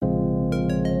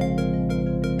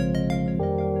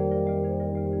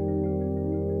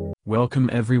Welcome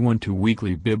everyone to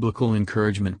Weekly Biblical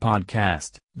Encouragement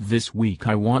Podcast. This week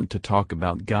I want to talk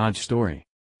about God's story.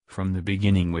 From the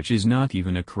beginning, which is not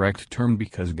even a correct term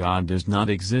because God does not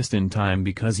exist in time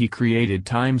because He created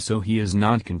time, so He is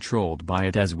not controlled by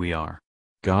it as we are.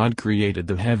 God created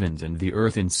the heavens and the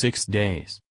earth in 6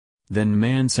 days. Then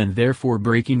man sinned, therefore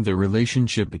breaking the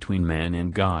relationship between man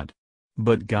and God.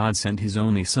 But God sent His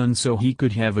only Son so He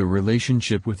could have a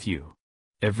relationship with you.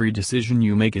 Every decision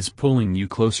you make is pulling you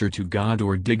closer to God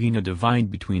or digging a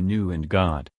divide between you and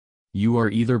God. You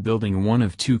are either building one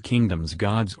of two kingdoms,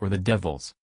 God's or the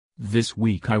devil's. This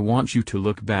week I want you to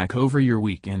look back over your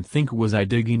week and think, was I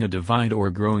digging a divide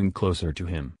or growing closer to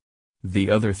Him?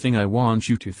 The other thing I want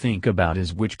you to think about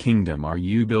is, which kingdom are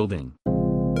you building?